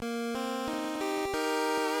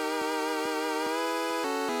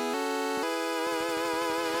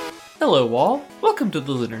Hello all, welcome to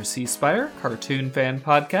the Lunar Sea Spire Cartoon Fan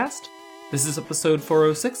Podcast. This is episode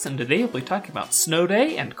 406, and today we'll be talking about Snow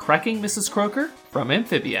Day and Cracking Mrs. Croaker from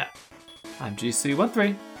Amphibia. I'm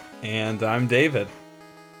GC13. And I'm David.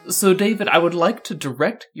 So David, I would like to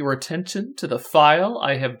direct your attention to the file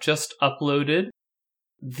I have just uploaded.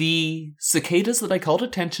 The cicadas that I called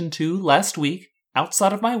attention to last week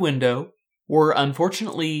outside of my window were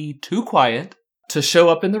unfortunately too quiet to show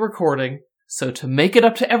up in the recording. So to make it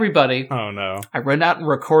up to everybody, oh no, I ran out and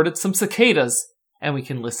recorded some cicadas, and we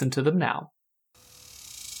can listen to them now.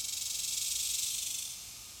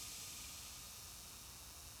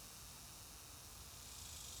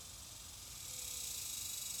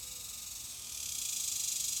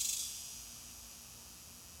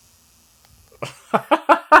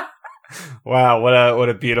 Wow, what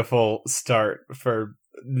a beautiful start for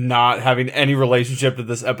not having any relationship to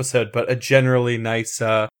this episode, but a generally nice.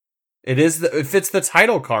 It fits the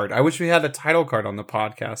title card. I wish we had a title card on the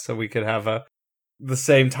podcast so we could have the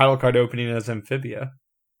same title card opening as Amphibia.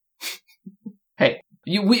 Hey,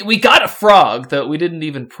 we got a frog that we didn't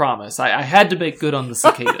even promise. I had to make good on the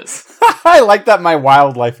cicadas. I like that my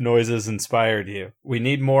wildlife noises inspired you. We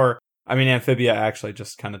need more. I mean, Amphibia actually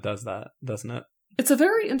just kind of does that, doesn't it? It's a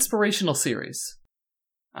very inspirational series.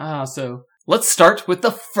 So let's start with the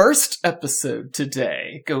first episode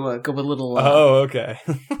today. Go a little. Oh, okay.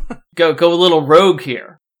 go a little rogue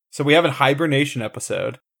here. So we have a hibernation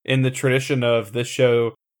episode in the tradition of this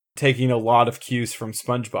show taking a lot of cues from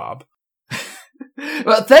SpongeBob.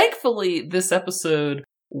 Well, thankfully, this episode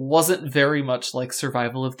wasn't very much like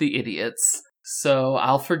Survival of the Idiots, so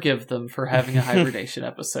I'll forgive them for having a hibernation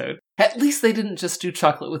episode. At least they didn't just do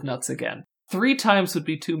chocolate with nuts again. 3 times would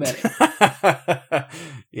be too many.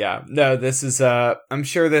 Yeah, no, this is, I'm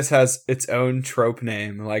sure this has its own trope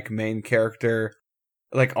name, like main character,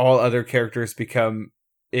 like all other characters become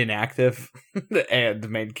inactive, and the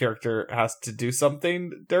main character has to do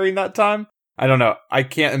something during that time. I don't know, I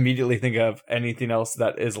can't immediately think of anything else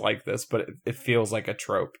that is like this, but it feels like a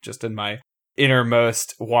trope, just in my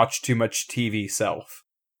innermost watch too much TV self.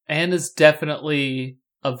 Anne is definitely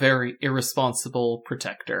a very irresponsible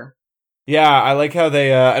protector. Yeah, I like how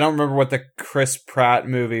they, I don't remember what the Chris Pratt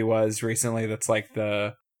movie was recently that's like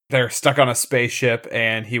they're stuck on a spaceship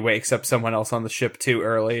and he wakes up someone else on the ship too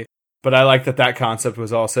early. But I like that concept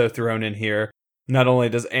was also thrown in here. Not only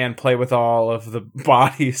does Anne play with all of the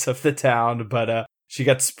bodies of the town, but she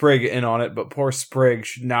got Sprig in on it, but poor Sprig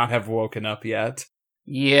should not have woken up yet.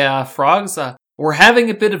 Yeah, frogs, we're having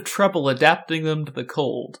a bit of trouble adapting them to the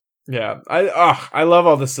cold. Yeah, I love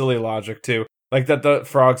all the silly logic too. Like that the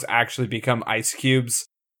frogs actually become ice cubes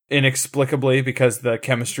inexplicably because the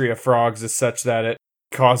chemistry of frogs is such that it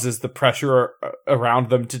causes the pressure around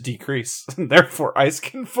them to decrease. Therefore, ice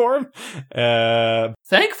can form.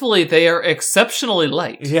 Thankfully, they are exceptionally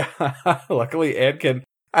light. Yeah, luckily Anne can.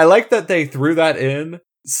 I like that they threw that in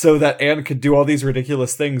so that Anne could do all these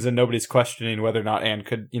ridiculous things and nobody's questioning whether or not Anne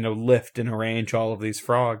could, lift and arrange all of these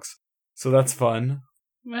frogs. So that's fun.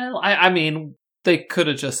 Well, I mean, they could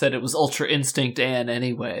have just said it was Ultra Instinct Anne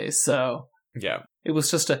anyway, so yeah, it was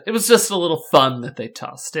just a little fun that they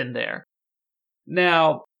tossed in there.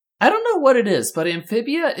 Now, I don't know what it is, but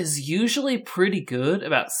Amphibia is usually pretty good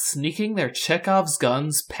about sneaking their Chekhov's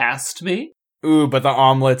guns past me. Ooh, but the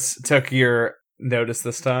omelets took your notice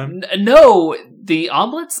this time? No, the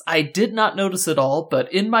omelets I did not notice at all,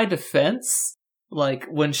 but in my defense, like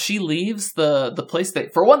when she leaves the place,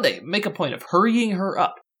 for one, they make a point of hurrying her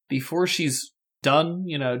up before she's done,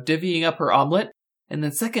 divvying up her omelet. And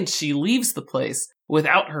then second, she leaves the place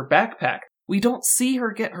without her backpack. We don't see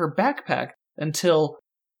her get her backpack until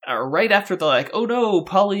right after the oh no,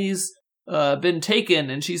 Polly's been taken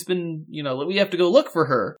and she's been, we have to go look for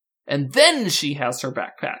her. And then she has her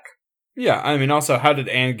backpack. Yeah, I mean, also, how did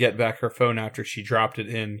Anne get back her phone after she dropped it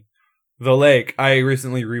in the lake? I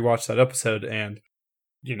recently rewatched that episode and,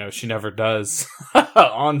 she never does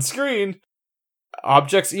on screen.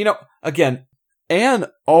 Objects, again, Anne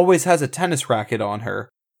always has a tennis racket on her,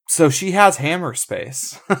 so she has hammer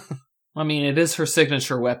space. I mean, it is her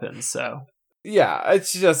signature weapon, so. Yeah,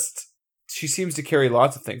 it's just, she seems to carry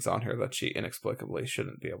lots of things on her that she inexplicably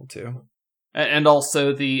shouldn't be able to. And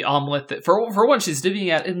also the omelet that, for one, she's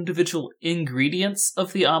divvying out individual ingredients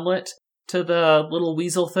of the omelet to the little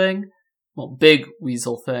weasel thing. Well, big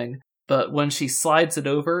weasel thing. But when she slides it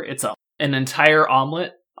over, it's an entire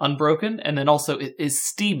omelet, unbroken, and then also it is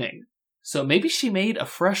steaming. So maybe she made a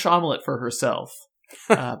fresh omelet for herself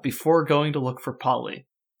before going to look for Polly.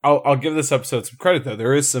 I'll give this episode some credit, though.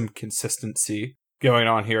 There is some consistency going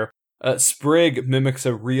on here. Sprig mimics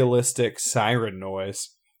a realistic siren noise.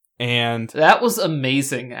 And that was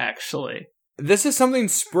amazing, actually. this is something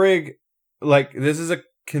Sprig, like, this is a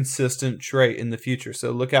consistent trait in the future.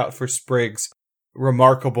 So look out for Sprig's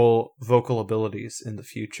remarkable vocal abilities in the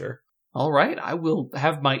future. All right, I will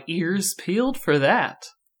have my ears peeled for that.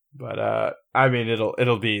 But I mean,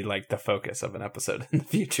 it'll be like the focus of an episode in the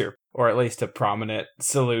future, or at least a prominent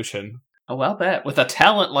solution. Oh, well, bet with a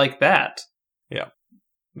talent like that. Yeah,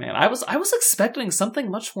 man, I was expecting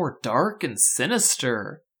something much more dark and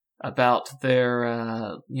sinister about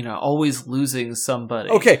their always losing somebody.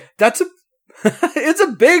 Okay, that's it's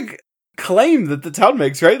a big claim that the town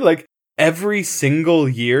makes, right? Like, every single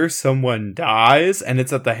year someone dies, and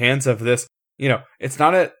it's at the hands of this, it's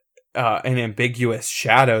not an ambiguous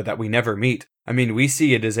shadow that we never meet. I mean, we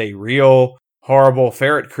see it as a real horrible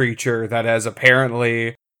ferret creature that has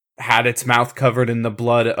apparently had its mouth covered in the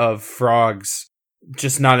blood of frogs.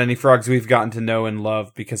 Just not any frogs we've gotten to know and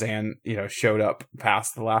love because Anne, showed up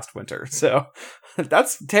past the last winter. So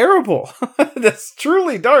that's terrible. That's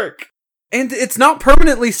truly dark. And it's not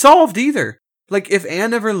permanently solved either. Like, if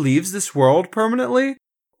Anne ever leaves this world permanently,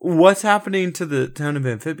 what's happening to the town of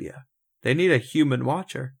Amphibia? They need a human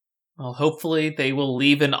watcher. Well, hopefully they will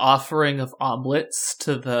leave an offering of omelets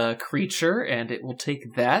to the creature, and it will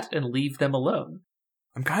take that and leave them alone.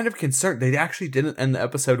 I'm kind of concerned. They actually didn't end the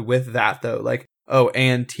episode with that, though. Like, oh,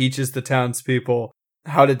 Anne teaches the townspeople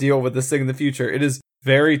how to deal with this thing in the future. It is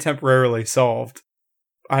very temporarily solved.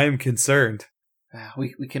 I am concerned.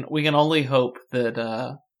 We can only hope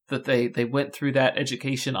that they went through that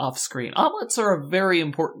education off screen. Omelets are a very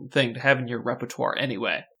important thing to have in your repertoire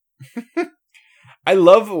anyway. I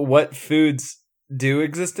love what foods do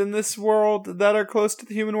exist in this world that are close to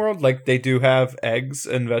the human world. Like, they do have eggs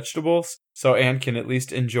and vegetables, so Anne can at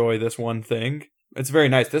least enjoy this one thing. It's very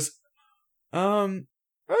nice. This,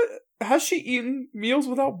 has she eaten meals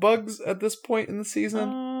without bugs at this point in the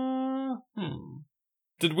season?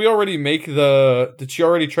 Did she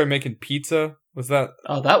already try making pizza? Was that?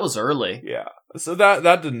 Oh, that was early. Yeah. So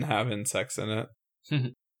that didn't have insects in it.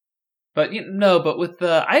 But with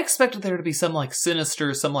I expected there to be some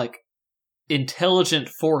sinister, some intelligent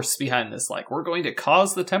force behind this. Like, we're going to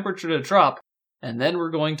cause the temperature to drop, and then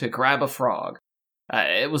we're going to grab a frog.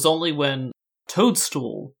 It was only when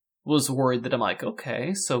Toadstool was worried that I'm like,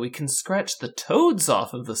 okay, so we can scratch the toads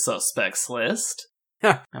off of the suspects list.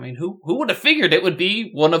 Huh. I mean, who would have figured it would be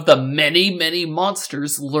one of the many, many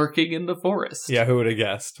monsters lurking in the forest? Yeah, who would have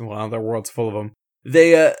guessed? Well, their world's full of them.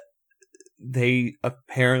 They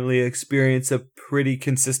apparently experience a pretty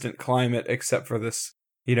consistent climate, except for this,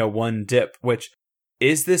 one dip. Which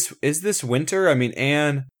is this winter? I mean,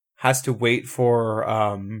 Anne has to wait for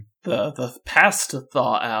the past to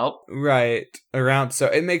thaw out, right around. So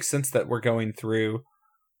it makes sense that we're going through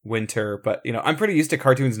winter, but I'm pretty used to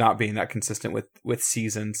cartoons not being that consistent with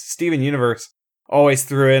seasons. Steven Universe always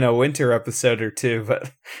threw in a winter episode or two,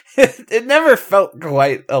 but it never felt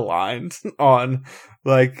quite aligned on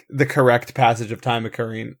the correct passage of time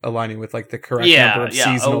aligning with the correct number of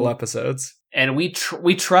seasonal episodes. And we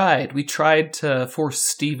tried to force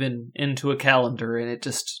Steven into a calendar, and it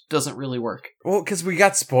just doesn't really work. Well, because we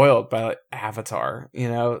got spoiled by Avatar.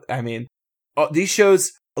 I mean, these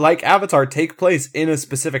shows, like Avatar, take place in a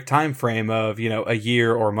specific time frame of a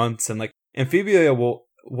year or months, and Amphibia will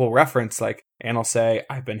reference Anne will say,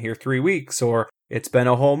 I've been here 3 weeks, or it's been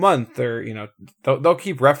a whole month, or they'll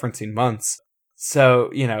keep referencing months. So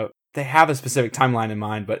they have a specific timeline in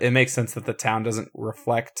mind, but it makes sense that the town doesn't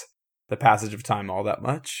reflect the passage of time all that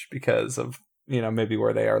much because of maybe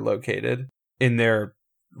where they are located in their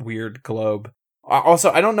weird globe.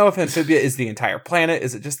 Also, I don't know if Amphibia is the entire planet.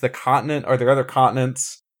 Is it just the continent? Are there other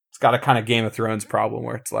continents? It's got a kind of Game of Thrones problem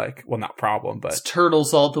where it's not problem, but it's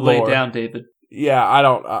turtles all the lore. way down, David. Yeah, I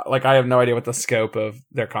don't I have no idea what the scope of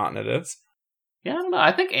their continent is. Yeah, I don't know.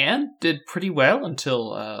 I think Anne did pretty well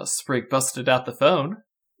until Sprig busted out the phone.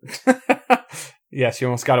 Yeah, she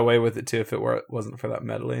almost got away with it too if it wasn't for that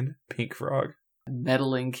meddling pink frog.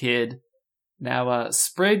 Meddling kid. Now,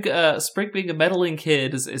 Sprig being a meddling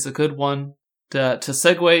kid is a good one to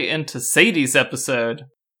segue into Sadie's episode.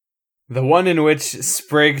 The one in which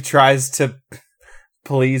Sprig tries to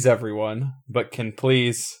please everyone, but can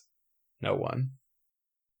please no one.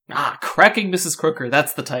 Cracking Mrs. Crooker,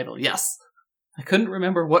 that's the title, yes. I couldn't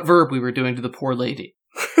remember what verb we were doing to the poor lady.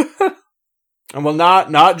 Well,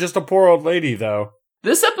 not just a poor old lady, though.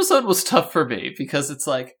 This episode was tough for me, because it's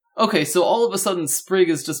okay, so all of a sudden Sprig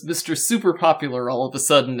is just Mr. Super Popular all of a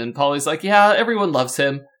sudden, and Polly's like, yeah, everyone loves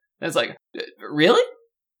him. And it's really?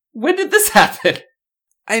 When did this happen?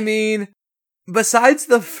 I mean, besides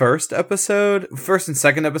the first and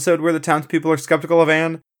second episode where the townspeople are skeptical of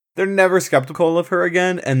Anne, they're never skeptical of her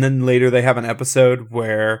again. And then later they have an episode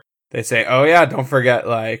where they say, oh yeah, don't forget,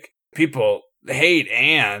 like, people hate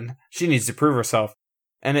Anne. She needs to prove herself.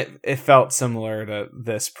 And it felt similar to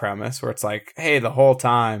this premise where it's like, hey, the whole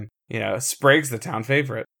time, Sprig's the town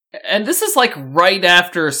favorite. And this is like right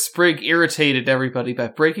after Sprig irritated everybody by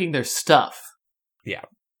breaking their stuff. Yeah.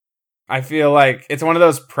 I feel like it's one of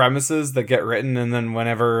those premises that get written, and then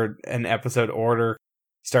whenever an episode order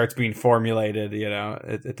starts being formulated,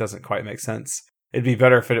 it doesn't quite make sense. It'd be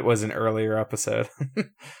better if it was an earlier episode.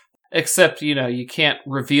 Except, you can't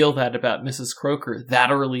reveal that about Mrs. Croker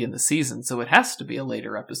that early in the season, so it has to be a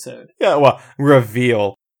later episode. Yeah, well,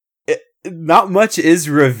 reveal. Not much is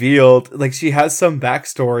revealed. Like, she has some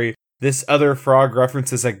backstory. This other frog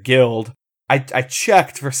references a guild. I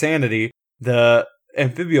checked for sanity. The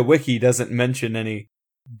Amphibia Wiki doesn't mention any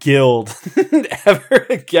guild ever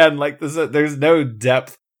again. Like, there's no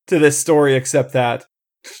depth to this story except that.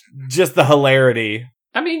 Just the hilarity.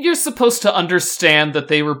 I mean, you're supposed to understand that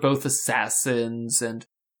they were both assassins, and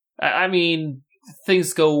I mean,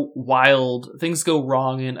 things go wild, things go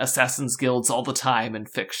wrong in assassins' guilds all the time in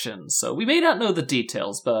fiction, so we may not know the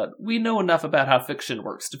details, but we know enough about how fiction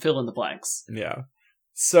works to fill in the blanks. Yeah.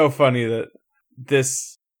 So funny that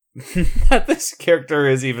this character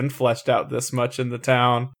is even fleshed out this much in the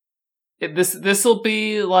town. This will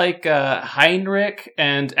be like Heinrich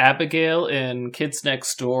and Abigail in Kids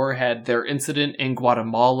Next Door had their incident in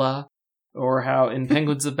Guatemala, or how in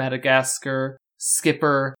Penguins of Madagascar,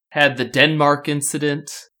 Skipper had the Denmark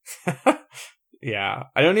incident. Yeah,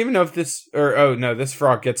 I don't even know if this this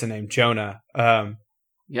frog gets a name, Jonah.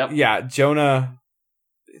 Yep. Yeah, Jonah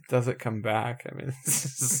doesn't come back. I mean,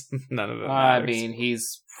 none of it matters. I mean,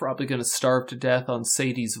 he's probably going to starve to death on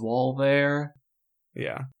Sadie's wall there.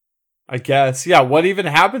 Yeah. I guess. Yeah, what even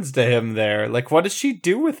happens to him there? Like, what does she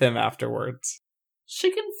do with him afterwards?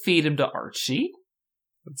 She can feed him to Archie.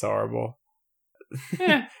 That's horrible.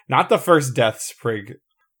 Not the first death Sprig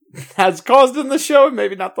has caused in the show, and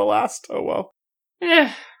maybe not the last. Oh, well.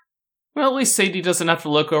 Well, at least Sadie doesn't have to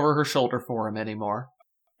look over her shoulder for him anymore.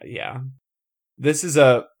 Yeah. This is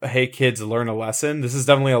a, hey kids, learn a lesson. This is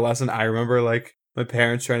definitely a lesson I remember, like, my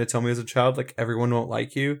parents trying to tell me as a child, like, everyone won't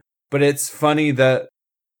like you. But it's funny that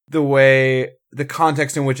the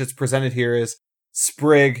context in which it's presented here is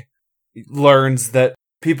Sprig learns that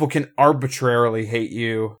people can arbitrarily hate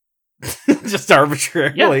you. Just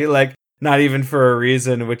arbitrarily, like, not even for a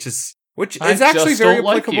reason, which is actually very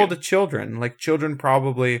applicable to children. Like, children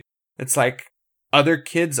probably, it's like, other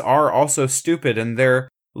kids are also stupid, and their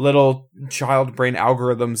little child brain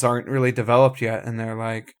algorithms aren't really developed yet, and they're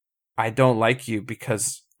like, I don't like you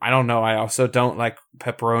because, I don't know, I also don't like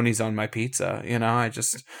pepperonis on my pizza, I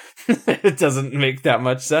just, it doesn't make that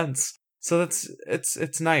much sense. So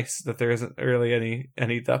it's nice that there isn't really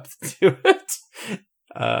any depth to it.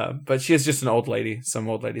 But she is just an old lady. Some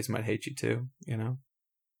old ladies might hate you too,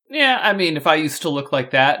 Yeah, I mean, if I used to look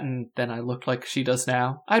like that and then I looked like she does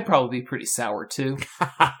now, I'd probably be pretty sour too.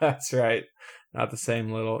 That's right. Not the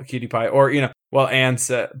same little cutie pie. Or, Anne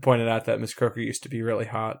pointed out that Miss Croker used to be really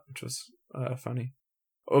hot, which was funny.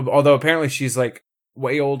 Although apparently she's like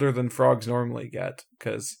way older than frogs normally get,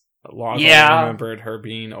 because Loggle remembered her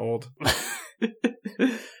being old.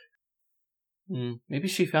 Maybe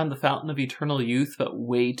she found the fountain of eternal youth, but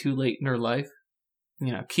way too late in her life.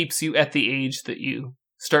 Keeps you at the age that you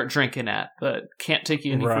start drinking at, but can't take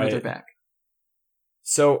you any further back.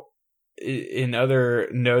 So, in other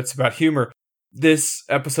notes about humor, this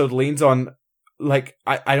episode leans on, like,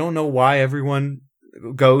 I don't know why everyone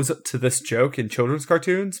goes to this joke in children's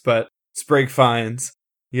cartoons, but Sprig finds,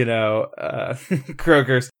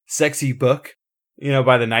 Kroger's sexy book,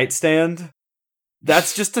 by the nightstand.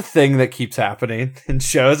 That's just a thing that keeps happening in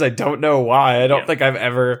shows. I don't know why. I don't think I've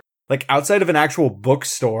ever, like, outside of an actual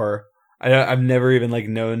bookstore, I've never even, like,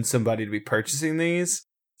 known somebody to be purchasing these.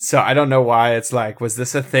 So I don't know why it's like, was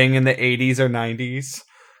this a thing in the 80s or 90s?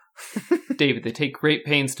 David, they take great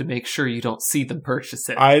pains to make sure you don't see them purchase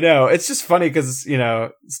it. I know. It's just funny because,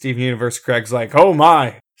 Steven Universe Craig's like, oh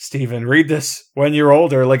my, Steven, read this when you're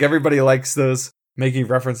older. Like, everybody likes those making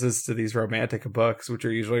references to these romantic books, which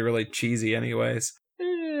are usually really cheesy anyways.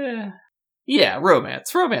 Yeah,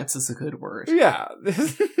 romance. Romance is a good word. Yeah,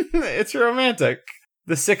 it's romantic.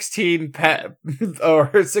 The 16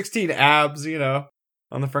 or 16 abs,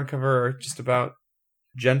 on the front cover are just about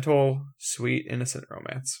gentle, sweet, innocent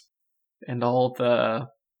romance. And all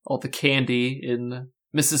the candy in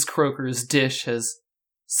Mrs. Croker's dish has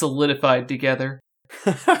solidified together.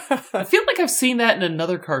 I feel like I've seen that in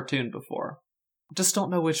another cartoon before. Just don't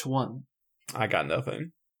know which one. I got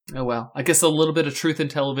nothing. Oh well, I guess a little bit of truth in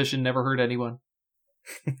television never hurt anyone.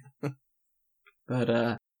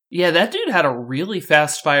 But, yeah, that dude had a really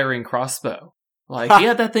fast-firing crossbow. Like, he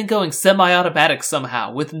had that thing going semi-automatic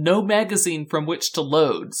somehow, with no magazine from which to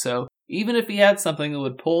load, so even if he had something that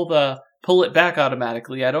would pull it back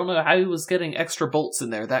automatically, I don't know how he was getting extra bolts in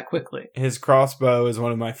there that quickly. His crossbow is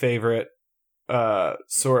one of my favorite,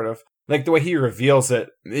 sort of, like, the way he reveals it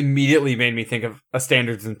immediately made me think of a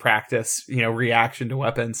standards and practice, reaction to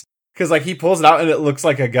weapons. Because, like, he pulls it out and it looks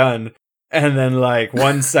like a gun, and then, like,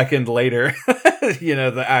 1 second later,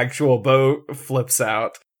 the actual bow flips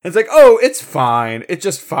out. It's like, oh, it's fine. It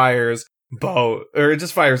just fires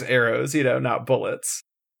arrows, not bullets.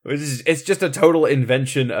 It's just a total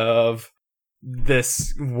invention of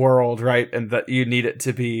this world, right? And that you need it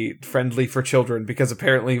to be friendly for children because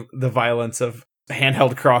apparently the violence of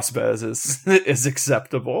handheld crossbows is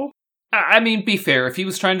acceptable. I mean, be fair. If he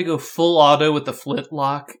was trying to go full auto with the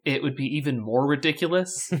flintlock, it would be even more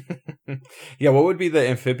ridiculous. Yeah, what would be the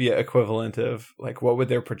amphibia equivalent of, like, what would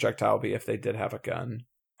their projectile be if they did have a gun?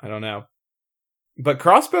 I don't know. But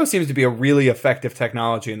crossbow seems to be a really effective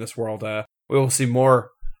technology in this world. We will see more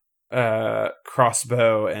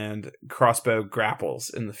crossbow and crossbow grapples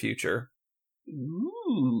in the future.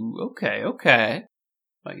 Ooh, okay.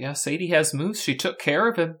 But yeah, Sadie has moves. She took care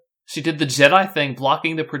of him. She did the Jedi thing,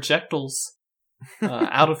 blocking the projectiles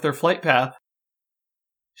out of their flight path.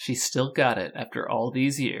 She still got it after all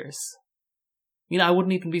these years. I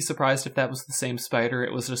wouldn't even be surprised if that was the same spider.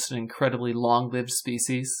 It was just an incredibly long-lived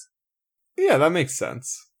species. Yeah, that makes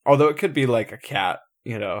sense. Although it could be like a cat,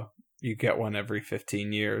 you get one every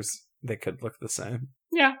 15 years. They could look the same.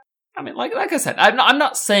 Yeah. I mean, like I said, I'm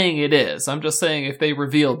not saying it is. I'm just saying if they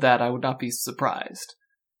revealed that, I would not be surprised.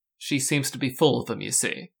 She seems to be full of them, you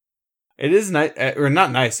see. It is nice, or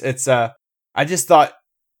not nice. It's, I just thought,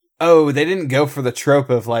 they didn't go for the trope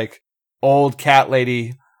of, like, old cat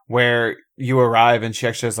lady where you arrive and she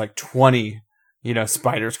actually has, like, 20,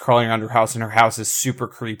 spiders crawling around her house, and her house is super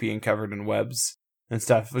creepy and covered in webs and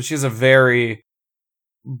stuff. But she has a very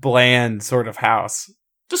bland sort of house.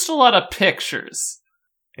 Just a lot of pictures.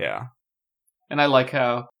 Yeah. And I like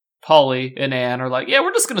how Polly and Anne are like, yeah,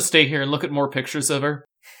 we're just going to stay here and look at more pictures of her.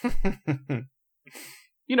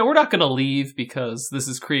 We're not going to leave because this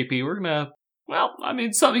is creepy. We're going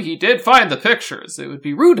to, something he did find the pictures. It would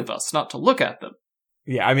be rude of us not to look at them.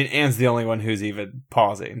 Yeah, Anne's the only one who's even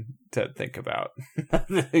pausing to think about,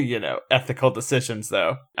 ethical decisions,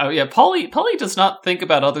 though. Oh, yeah, Polly does not think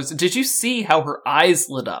about others. Did you see how her eyes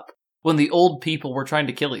lit up when the old people were trying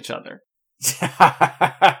to kill each other?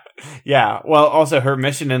 Yeah, well, also her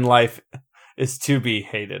mission in life is to be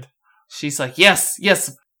hated. She's like, yes,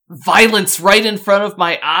 violence right in front of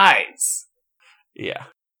my eyes. Yeah.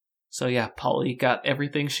 So yeah, Polly got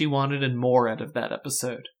everything she wanted and more out of that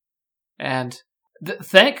episode. And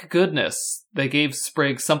thank goodness they gave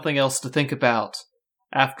Sprig something else to think about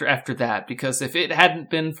after that, because if it hadn't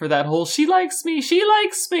been for that whole she likes me,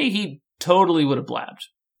 he totally would have blabbed.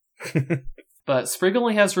 But Sprig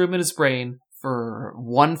only has room in his brain for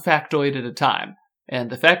one factoid at a time. And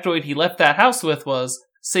the factoid he left that house with was,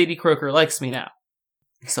 Sadie Croker likes me now.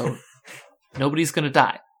 So, nobody's gonna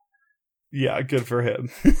die. Yeah, good for him.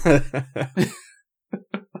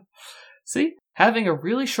 See? Having a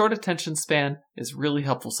really short attention span is really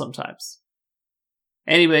helpful sometimes.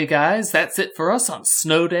 Anyway, guys, that's it for us on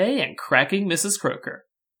Snow Day and Cracking Mrs. Croker.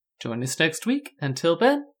 Join us next week. Until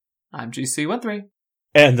then, I'm GC13.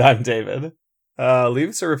 And I'm David. Leave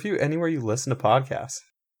us a review anywhere you listen to podcasts.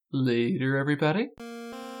 Later, everybody.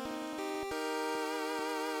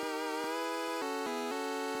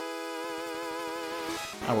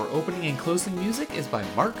 Our opening and closing music is by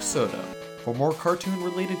Mark Soto. For more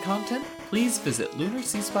cartoon-related content, please visit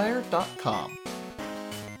LunarSeaspire.com.